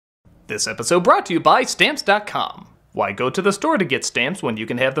This episode brought to you by Stamps.com. Why go to the store to get stamps when you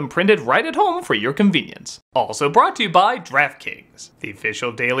can have them printed right at home for your convenience? Also brought to you by DraftKings, the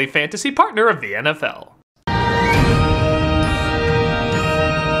official daily fantasy partner of the NFL.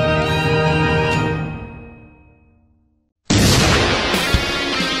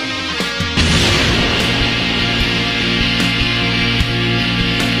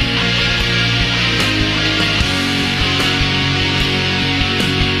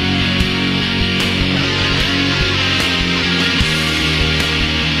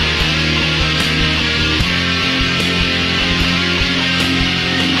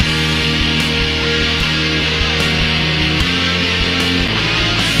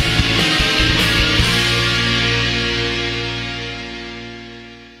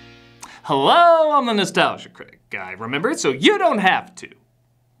 Hello, I'm the Nostalgia Critic guy, remember? So you don't have to.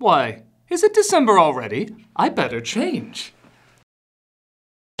 Why, is it December already? I better change.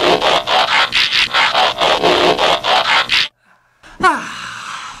 Did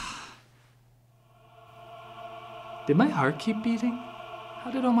my heart keep beating?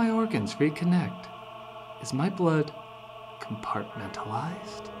 How did all my organs reconnect? Is my blood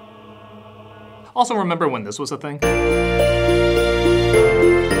compartmentalized? Also, remember when this was a thing?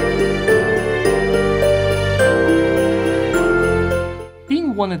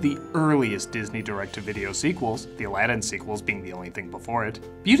 Being one of the earliest Disney direct-to-video sequels, the Aladdin sequels being the only thing before it,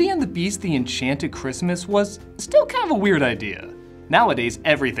 Beauty and the Beast: The Enchanted Christmas was still kind of a weird idea. Nowadays,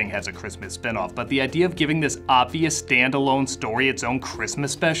 everything has a Christmas spin-off, but the idea of giving this obvious standalone story its own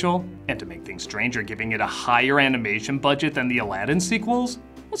Christmas special, and to make things stranger, giving it a higher animation budget than the Aladdin sequels,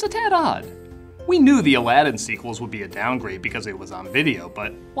 was a tad odd. We knew the Aladdin sequels would be a downgrade because it was on video,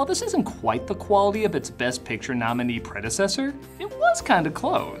 but while this isn't quite the quality of its Best Picture nominee predecessor, it was kinda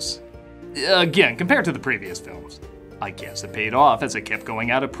close. Again, compared to the previous films. I guess it paid off as it kept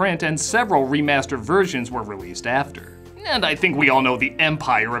going out of print and several remastered versions were released after. And I think we all know the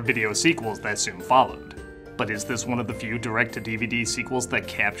empire of video sequels that soon followed. But is this one of the few direct-to-DVD sequels that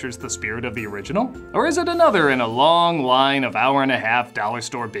captures the spirit of the original? Or is it another in a long line of hour-and-a-half dollar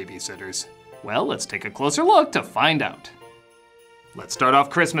store babysitters? Well, let's take a closer look to find out. Let's start off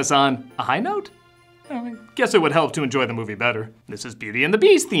Christmas on a high note? I guess it would help to enjoy the movie better. This is Beauty and the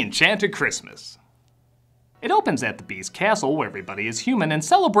Beast: The Enchanted Christmas. It opens at the Beast Castle where everybody is human and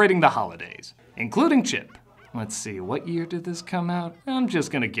celebrating the holidays, including Chip. Let's see, what year did this come out? I'm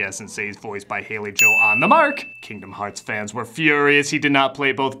just gonna guess and say it's voiced by Haley Joel on the mark. Kingdom Hearts fans were furious he did not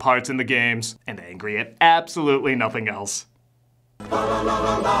play both parts in the games, and angry at absolutely nothing else. I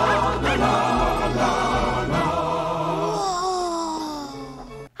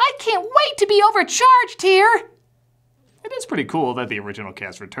can't wait to be overcharged here! It is pretty cool that the original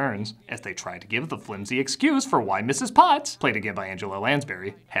cast returns, as they try to give the flimsy excuse for why Mrs. Potts, played again by Angela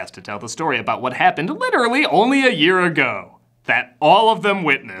Lansbury, has to tell the story about what happened literally only a year ago, that all of them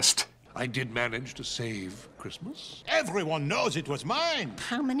witnessed. I did manage to save Christmas. Everyone knows it was mine.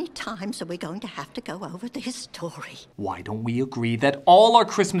 How many times are we going to have to go over this story? Why don't we agree that all our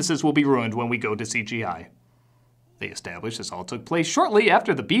Christmases will be ruined when we go to CGI? They establish this all took place shortly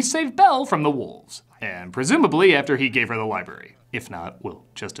after the Beast saved Belle from the wolves, and presumably after he gave her the library. If not, we'll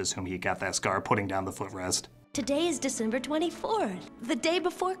just assume he got that scar putting down the footrest. Today is December 24th, the day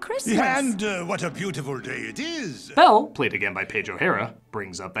before Christmas. And what a beautiful day it is. Belle, played again by Paige O'Hara,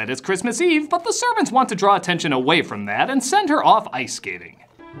 brings up that it's Christmas Eve, but the servants want to draw attention away from that and send her off ice skating.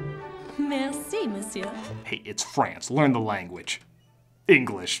 Merci, monsieur. Hey, it's France, learn the language.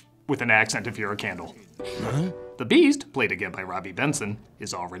 English, with an accent if you're a candle. Huh? The Beast, played again by Robbie Benson,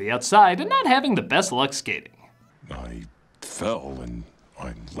 is already outside and not having the best luck skating. I fell and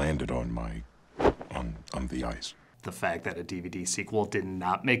I landed on on the ice. The fact that a DVD sequel did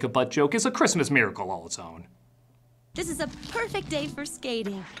not make a butt joke is a Christmas miracle all its own. This is a perfect day for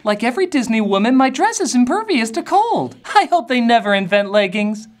skating. Like every Disney woman, my dress is impervious to cold. I hope they never invent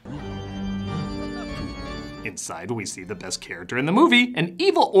leggings. Inside, we see the best character in the movie, an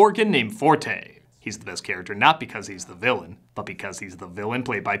evil organ named Forte. He's the best character not because he's the villain, but because he's the villain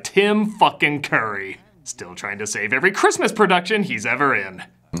played by Tim fucking Curry. Still trying to save every Christmas production he's ever in.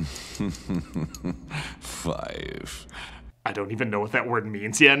 5. I don't even know what that word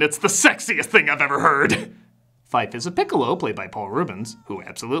means yet, and it's the sexiest thing I've ever heard. Fife is a piccolo played by Paul Rubens, who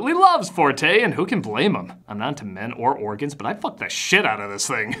absolutely loves Forte, and who can blame him? I'm not into men or organs, but I fucked the shit out of this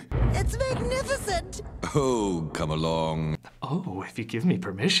thing. It's magnificent. Oh, come along. Oh, if you give me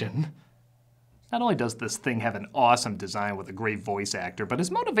permission. Not only does this thing have an awesome design with a great voice actor, but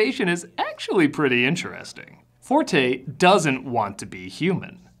his motivation is actually pretty interesting. Forte doesn't want to be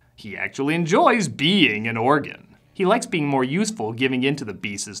human. He actually enjoys being an organ. He He likes being more useful, giving in to the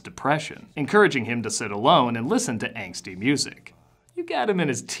Beast's depression, encouraging him to sit alone and listen to angsty music. You got him in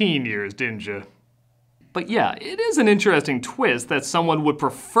his teen years, didn't you? But yeah, it is an interesting twist that someone would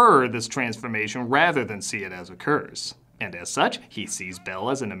prefer this transformation rather than see it as a curse. And as such, he sees Belle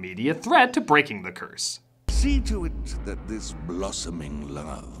as an immediate threat to breaking the curse. See to it that this blossoming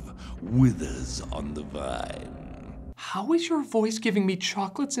love withers on the vine. How is your voice giving me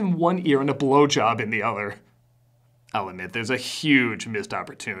chocolates in one ear and a blowjob in the other? I'll admit there's a huge missed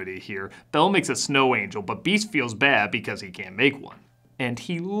opportunity here. Belle makes a snow angel, but Beast feels bad because he can't make one. And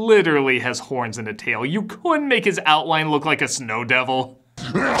he literally has horns and a tail. You couldn't make his outline look like a snow devil.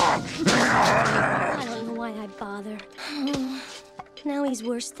 I don't know why I bother. Now he's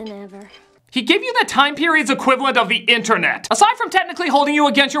worse than ever. He gave you the time period's equivalent of the internet. Aside from technically holding you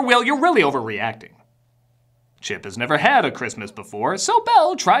against your will, you're really overreacting. Chip has never had a Christmas before, so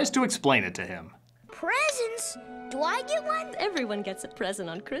Belle tries to explain it to him. Presents? Do I get one? Everyone gets a present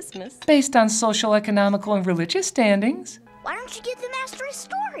on Christmas. Based on social, economical, and religious standings. Why don't you give the master a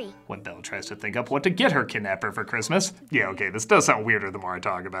story? When Belle tries to think up what to get her kidnapper for Christmas. Yeah, okay, this does sound weirder the more I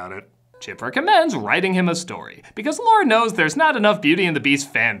talk about it. Chip recommends writing him a story, because Laura knows there's not enough Beauty and the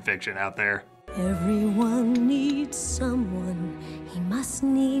Beast fan fiction out there. Everyone needs someone. He must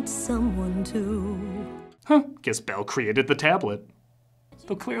need someone too. Huh, guess Belle created the tablet.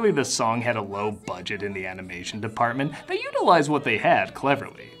 Though clearly this song had a low budget in the animation department, they utilized what they had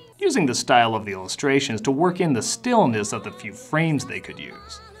cleverly, using the style of the illustrations to work in the stillness of the few frames they could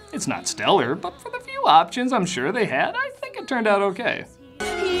use. It's not stellar, but for the few options I'm sure they had, I think it turned out okay.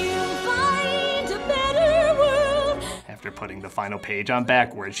 After putting the final page on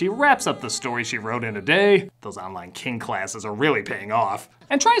backwards, she wraps up the story she wrote in a day. Those online king classes are really paying off.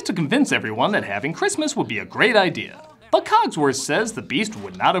 And tries to convince everyone that having Christmas would be a great idea. But Cogsworth says the Beast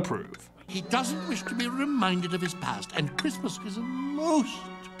would not approve. He doesn't wish to be reminded of his past, and Christmas is a most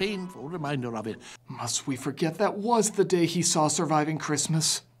painful reminder of it. Must we forget that was the day he saw Surviving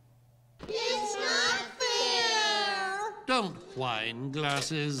Christmas? It's not fair! Don't whine,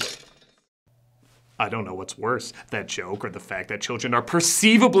 Glasses. I don't know what's worse, that joke or the fact that children are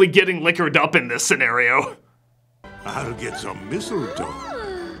perceivably getting liquored up in this scenario. I'll get some mistletoe.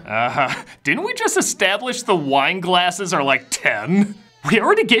 Didn't we just establish the wine glasses are like 10? We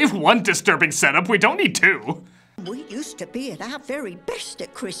already gave one disturbing setup, we don't need two. We used to be at our very best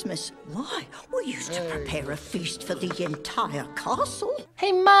at Christmas. Why, we used to prepare a feast for the entire castle.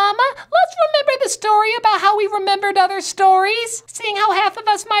 Hey, Mama, let's remember the story about how we remembered other stories. Seeing how half of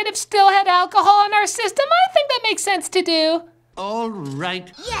us might have still had alcohol in our system, I think that makes sense to do. All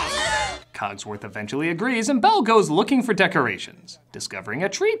right. Yes! Cogsworth eventually agrees and Belle goes looking for decorations, discovering a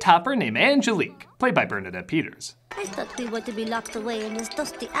tree topper named Angelique, played by Bernadette Peters. I thought we were to be locked away in this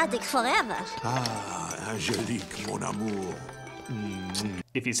dusty attic forever. Ah, Angelique, mon amour.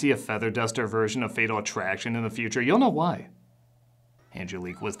 If you see a feather duster version of Fatal Attraction in the future, you'll know why.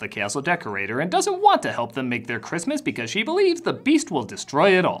 Angelique was the castle decorator and doesn't want to help them make their Christmas because she believes the Beast will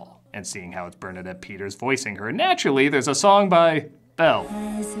destroy it all. And seeing how it's Bernadette Peters voicing her, naturally there's a song by Belle.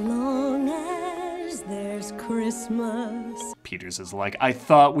 As long as there's Christmas. Peters is like, I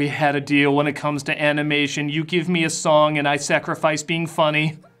thought we had a deal when it comes to animation. You give me a song and I sacrifice being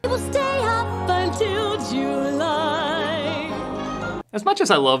funny. We'll stay up until July. As much as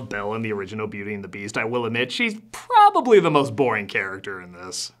I love Belle in the original Beauty and the Beast, I will admit she's probably the most boring character in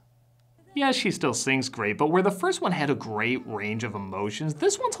this. Yeah, she still sings great, but where the first one had a great range of emotions,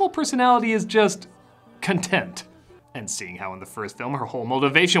 this one's whole personality is just content. And seeing how in the first film her whole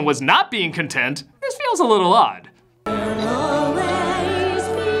motivation was not being content, this feels a little odd.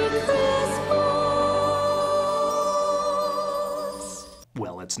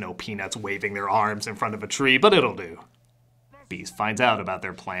 Well, it's no Peanuts waving their arms in front of a tree, but it'll do. Beast finds out about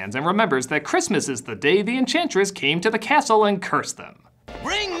their plans and remembers that Christmas is the day the Enchantress came to the castle and cursed them.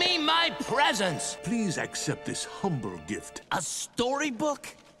 Bring me my presents! Please accept this humble gift. A storybook?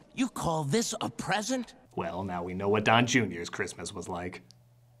 You call this a present? Well, now we know what Don Jr.'s Christmas was like.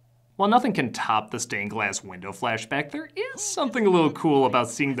 While nothing can top the stained glass window flashback, there is something a little cool about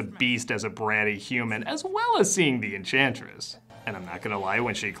seeing the Beast as a bratty human, as well as seeing the Enchantress. And I'm not gonna lie,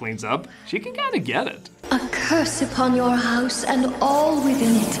 when she cleans up, she can kinda get it. A curse upon your house and all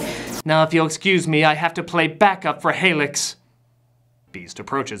within it. Now, if you'll excuse me, I have to play backup for Helix. Beast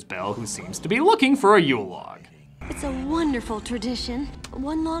approaches Belle, who seems to be looking for a Yule log. It's a wonderful tradition.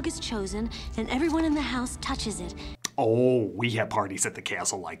 One log is chosen, and everyone in the house touches it. Oh, we have parties at the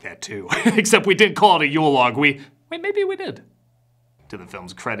castle like that too. Except we didn't call it a Yule log, wait, maybe we did. To the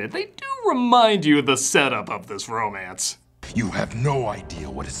film's credit, they do remind you of the setup of this romance. You have no idea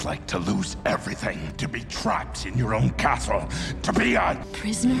what it's like to lose everything, to be trapped in your own castle, to be a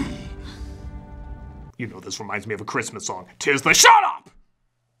prisoner? You know this reminds me of a Christmas song. 'Tis the Shut Up!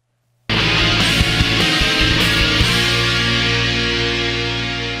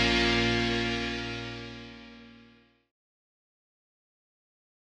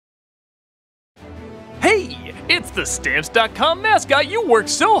 Hey, it's the Stamps.com mascot you worked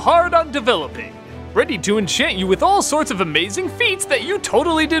so hard on developing. Ready to enchant you with all sorts of amazing feats that you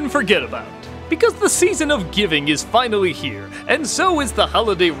totally didn't forget about. Because the season of giving is finally here, and so is the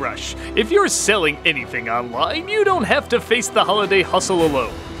holiday rush. If you're selling anything online, you don't have to face the holiday hustle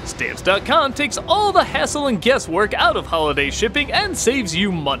alone. Stamps.com takes all the hassle and guesswork out of holiday shipping and saves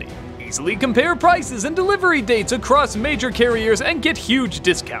you money. Easily compare prices and delivery dates across major carriers and get huge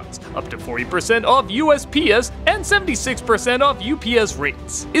discounts, up to 40% off USPS and 76% off UPS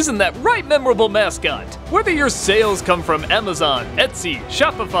rates. Isn't that right, memorable mascot? Whether your sales come from Amazon, Etsy,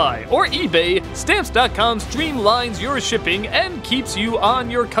 Shopify, or eBay, Stamps.com streamlines your shipping and keeps you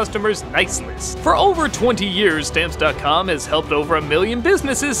on your customers' nice list. For over 20 years, Stamps.com has helped over 1 million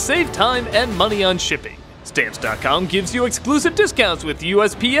businesses save time and money on shipping. Stamps.com gives you exclusive discounts with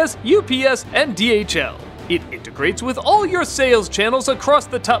USPS, UPS, and DHL. It integrates with all your sales channels across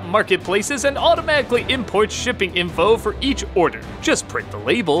the top marketplaces and automatically imports shipping info for each order. Just print the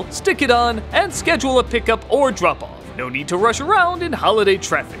label, stick it on, and schedule a pickup or drop-off. No need to rush around in holiday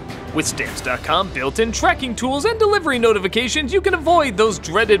traffic. With Stamps.com built-in tracking tools and delivery notifications, you can avoid those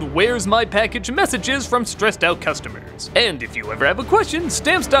dreaded "Where's my package" messages from stressed-out customers. And if you ever have a question,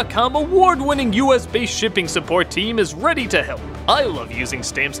 Stamps.com award-winning US-based shipping support team is ready to help. I love using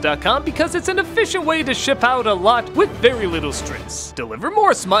Stamps.com because it's an efficient way to ship out a lot with very little stress. Deliver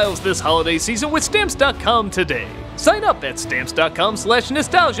more smiles this holiday season with Stamps.com today. Sign up at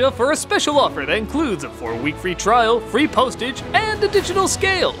Stamps.com/nostalgia for a special offer that includes a 4-week free trial, free postage, and a digital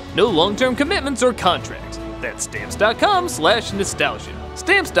scale. No long-term commitments or contracts. That's Stamps.com/nostalgia.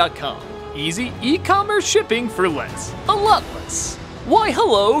 Stamps.com. Easy e-commerce shipping for less. A lot less. Why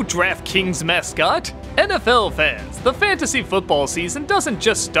hello, DraftKings mascot. NFL fans, the fantasy football season doesn't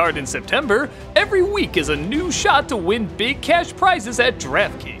just start in September. Every week is a new shot to win big cash prizes at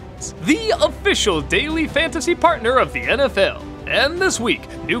DraftKings, the official daily fantasy partner of the NFL. And this week,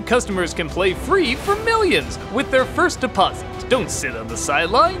 new customers can play free for millions with their first deposit. Don't sit on the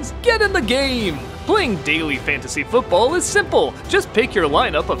sidelines, get in the game! Playing daily fantasy football is simple. Just pick your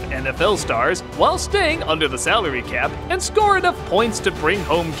lineup of NFL stars while staying under the salary cap and score enough points to bring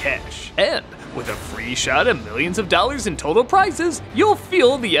home cash. And with a free shot at millions of dollars in total prizes, you'll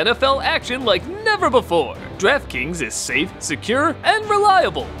feel the NFL action like never before. DraftKings is safe, secure, and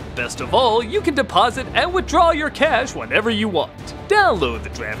reliable. Best of all, you can deposit and withdraw your cash whenever you want. Download the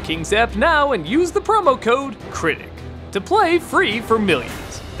DraftKings app now and use the promo code CRITIC to play free for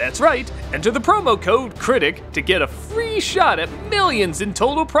millions. That's right, enter the promo code CRITIC to get a free shot at millions in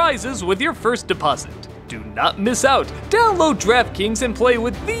total prizes with your first deposit. Do not miss out. Download DraftKings and play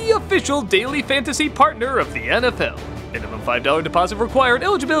with the official daily fantasy partner of the NFL. Minimum $5 deposit required.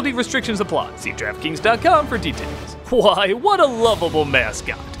 Eligibility restrictions apply. See DraftKings.com for details. Why, what a lovable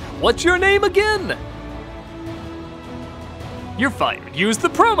mascot. What's your name again? You're fired. Use the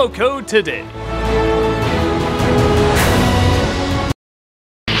promo code today.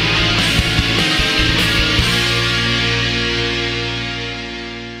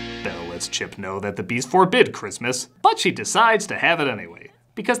 Chip know that the bees forbid Christmas, but she decides to have it anyway.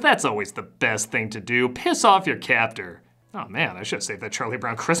 Because that's always the best thing to do, piss off your captor. Oh man, I should have saved that Charlie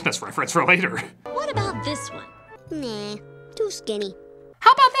Brown Christmas reference for later. What about this one? Nah, too skinny.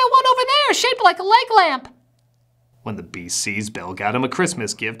 How about that one over there, shaped like a leg lamp? When the beast sees Belle got him a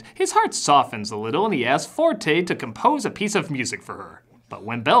Christmas gift, his heart softens a little and he asks Forte to compose a piece of music for her. But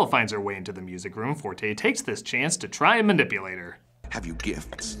when Belle finds her way into the music room, Forte takes this chance to try and manipulate her. Have you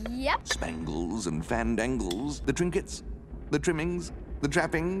gifts? Yep. Spangles and fandangles, the trinkets, the trimmings, the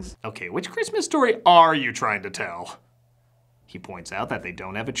trappings. Okay, which Christmas story are you trying to tell? He points out that they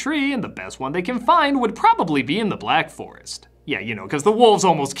don't have a tree and the best one they can find would probably be in the Black Forest. Yeah, you know, because the wolves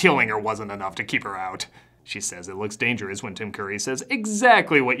almost killing her wasn't enough to keep her out. She says it looks dangerous when Tim Curry says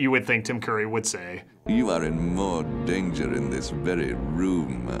exactly what you would think Tim Curry would say. You are in more danger in this very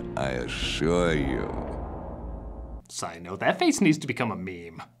room, I assure you. Side note, that face needs to become a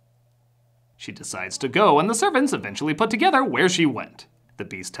meme. She decides to go, and the servants eventually put together where she went. The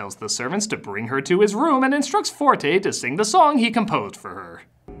beast tells the servants to bring her to his room and instructs Forte to sing the song he composed for her.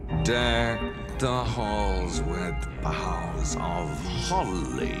 Deck the halls with boughs of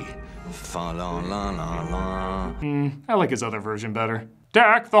holly. Fa la la la la. I like his other version better.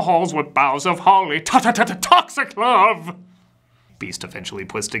 Deck the halls with boughs of holly. Ta-ta-ta-ta-toxic love! Beast eventually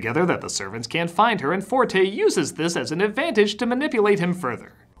puts together that the servants can't find her, and Forte uses this as an advantage to manipulate him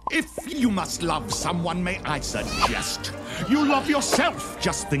further. If you must love someone, may I suggest you love yourself?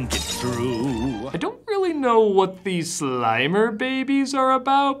 Just think it through. I don't really know what these Slimer babies are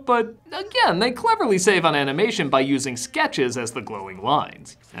about, but again, they cleverly save on animation by using sketches as the glowing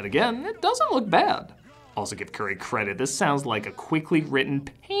lines. And again, it doesn't look bad. Also give Curry credit, this sounds like a quickly written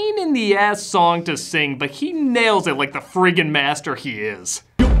pain-in-the-ass song to sing, but he nails it like the friggin' master he is.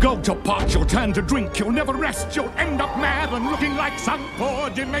 You'll go to pot, you'll turn to drink, you'll never rest, you'll end up mad and looking like some poor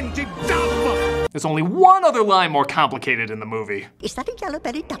demented dove. There's only one other line more complicated in the movie. Is that a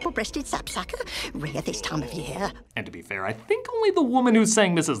yellow-bellied, double-breasted sapsucker? Rare this time of year. And to be fair, I think only the woman who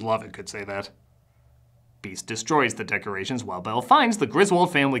sang Mrs. Lovett could say that. Beast destroys the decorations while Belle finds the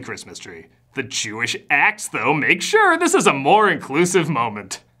Griswold family Christmas tree. The Jewish acts, though, make sure this is a more inclusive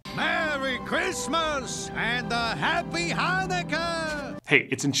moment. Merry Christmas and a Happy Hanukkah! Hey,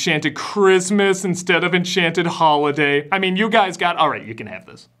 it's Enchanted Christmas instead of Enchanted Holiday. I mean, you guys got, all right, you can have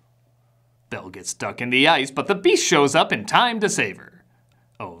this. Belle gets stuck in the ice, but the Beast shows up in time to save her.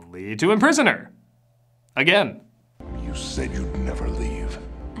 Only to imprison her. Again. You said you'd never leave.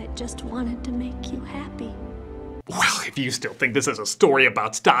 I just wanted to make you happy. Well, if you still think this is a story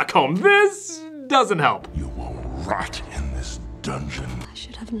about Stockholm, this doesn't help. You will rot in this dungeon. I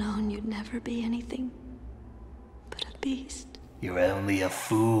should have known you'd never be anything but a beast. You're only a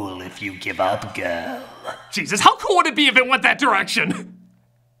fool if you give up, girl. Jesus, how cool would it be if it went that direction?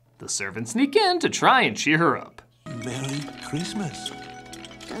 The servants sneak in to try and cheer her up. Merry Christmas.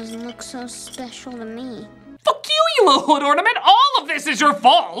 Doesn't look so special to me. Fuck you, you little hood ornament! All of this is your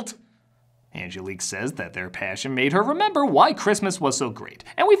fault! Angelique says that their passion made her remember why Christmas was so great,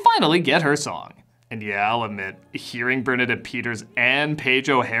 and we finally get her song. And yeah, I'll admit, hearing Bernadette Peters and Paige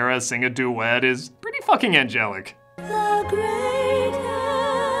O'Hara sing a duet is pretty fucking angelic. The greatest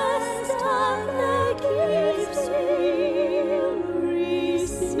of the gifts we'll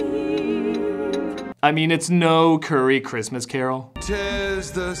receive. I mean, it's no Curry Christmas Carol.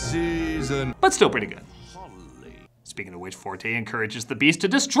 'Tis the season. But still pretty good. Speaking of which, Forte encourages the Beast to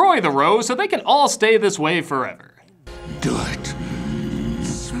destroy the rose so they can all stay this way forever. Do it.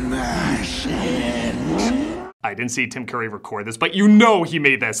 Smash it. I didn't see Tim Curry record this, but you know he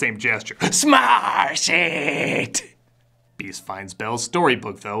made that same gesture. Smash it! Beast finds Belle's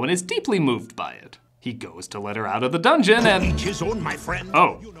storybook though and is deeply moved by it. He goes to let her out of the dungeon and... Each his own, my friend.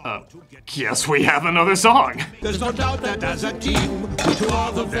 Guess we have another song. There's no doubt that as a team, we two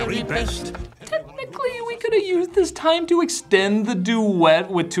are the very best. Technically, we could have used this time to extend the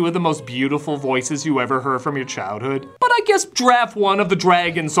duet with two of the most beautiful voices you ever heard from your childhood. But I guess draft 1 of the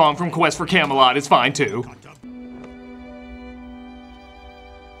Dragon song from Quest for Camelot is fine too.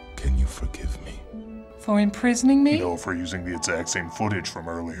 Can you forgive me? For imprisoning me? No, for using the exact same footage from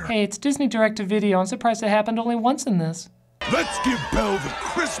earlier. Hey, it's Disney Direct-to-Video. I'm surprised it happened only once in this. Let's give Belle the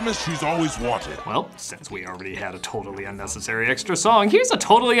Christmas she's always wanted. Well, since we already had a totally unnecessary extra song, here's a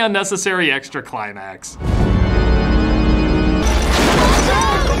totally unnecessary extra climax.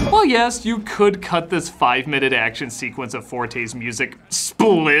 Well, yes, you could cut this 5-minute action sequence of Forte's music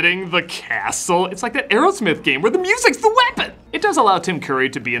splitting the castle. It's like that Aerosmith game where the music's the weapon. It does allow Tim Curry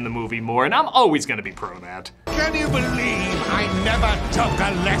to be in the movie more, and I'm always gonna be pro that. Can you believe I never took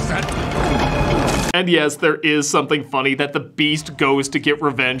a lesson? And yes, there is something funny that the Beast goes to get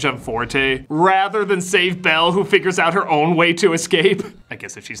revenge on Forte, rather than save Belle, who figures out her own way to escape. I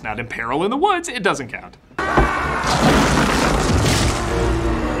guess if she's not in peril in the woods, it doesn't count.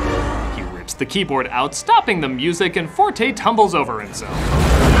 He rips the keyboard out, stopping the music, and Forte tumbles over himself.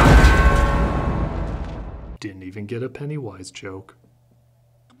 Didn't even get a Pennywise joke.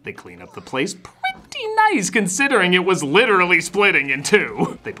 They clean up the place pretty nice considering it was literally splitting in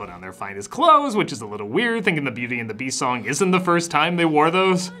two. They put on their finest clothes, which is a little weird, thinking the Beauty and the Beast song isn't the first time they wore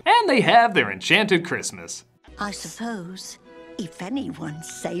those. And they have their Enchanted Christmas. I suppose, if anyone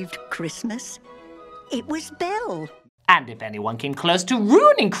saved Christmas, it was Belle. And if anyone came close to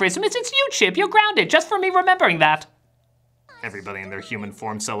ruining Christmas, it's you, Chip. You're grounded, just for me remembering that. Everybody in their human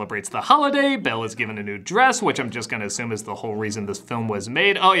form celebrates the holiday. Belle is given a new dress, which I'm just gonna assume is the whole reason this film was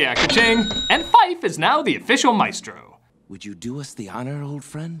made. Oh yeah, ka-ching. And Fife is now the official maestro. Would you do us the honor, old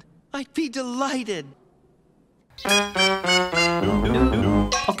friend? I'd be delighted. Oh,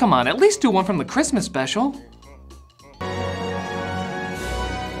 come on, at least do one from the Christmas special.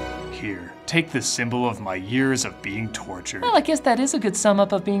 Here, take this symbol of my years of being tortured. Well, I guess that is a good sum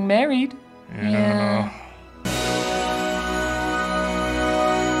up of being married. Yeah.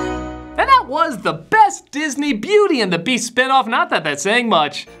 And that was the best Disney Beauty and the Beast spinoff. Not that that's saying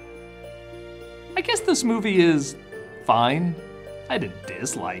much. I guess this movie is fine. I didn't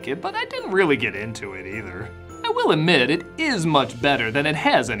dislike it, but I didn't really get into it either. I will admit, it is much better than it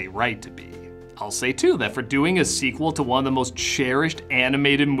has any right to be. I'll say too that for doing a sequel to one of the most cherished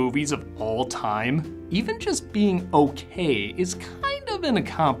animated movies of all time, even just being okay is kind of an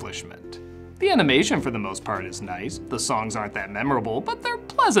accomplishment. The animation for the most part is nice, the songs aren't that memorable, but they're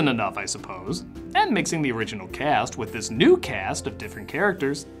pleasant enough I suppose. And mixing the original cast with this new cast of different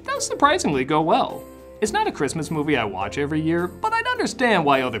characters does surprisingly go well. It's not a Christmas movie I watch every year, but I'd understand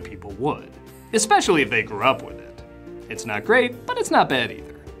why other people would, especially if they grew up with it. It's not great, but it's not bad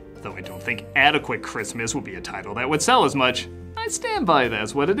either. Though I don't think Adequate Christmas would be a title that would sell as much. I stand by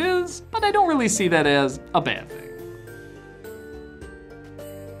that's what it is, but I don't really see that as a bad thing.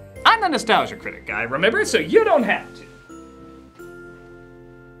 I'm the Nostalgia Critic guy, remember? So you don't have to.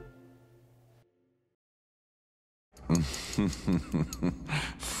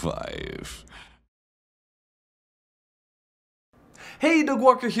 5. Hey, Doug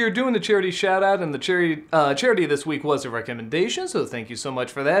Walker here doing the charity shout out, and the charity this week was a recommendation, so thank you so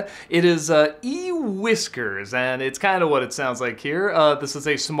much for that. It is E-Whiskers, and it's kind of what it sounds like here. This is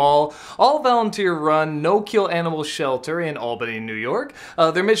a small, all-volunteer run, no-kill animal shelter in Albany, New York.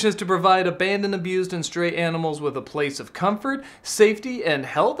 Their mission is to provide abandoned, abused, and stray animals with a place of comfort, safety, and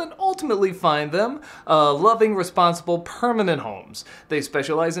health, and ultimately find them loving, responsible, permanent homes. They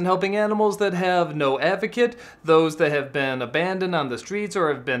specialize in helping animals that have no advocate, those that have been abandoned on the streets or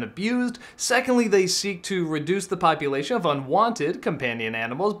have been abused. Secondly, they seek to reduce the population of unwanted companion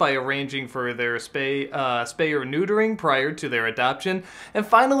animals by arranging for their spay or neutering prior to their adoption. And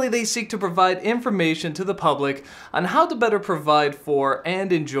finally, they seek to provide information to the public on how to better provide for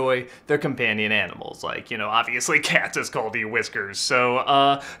and enjoy their companion animals. Like, you know, obviously cats is called E-Whiskers.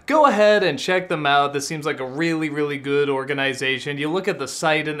 So go ahead and check them out. This seems like a really, really good organization. You look at the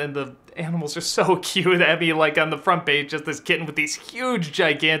site and the animals are so cute. I mean, like on the front page, just this kitten with these huge,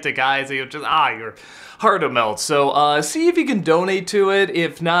 gigantic eyes. You just, your heart will melt. So see if you can donate to it.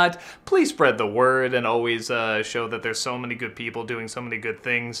 If not, please spread the word and always show that there's so many good people doing so many good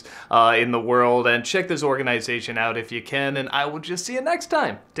things in the world. And check this organization out if you can. And I will just see you next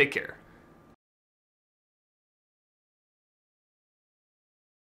time. Take care.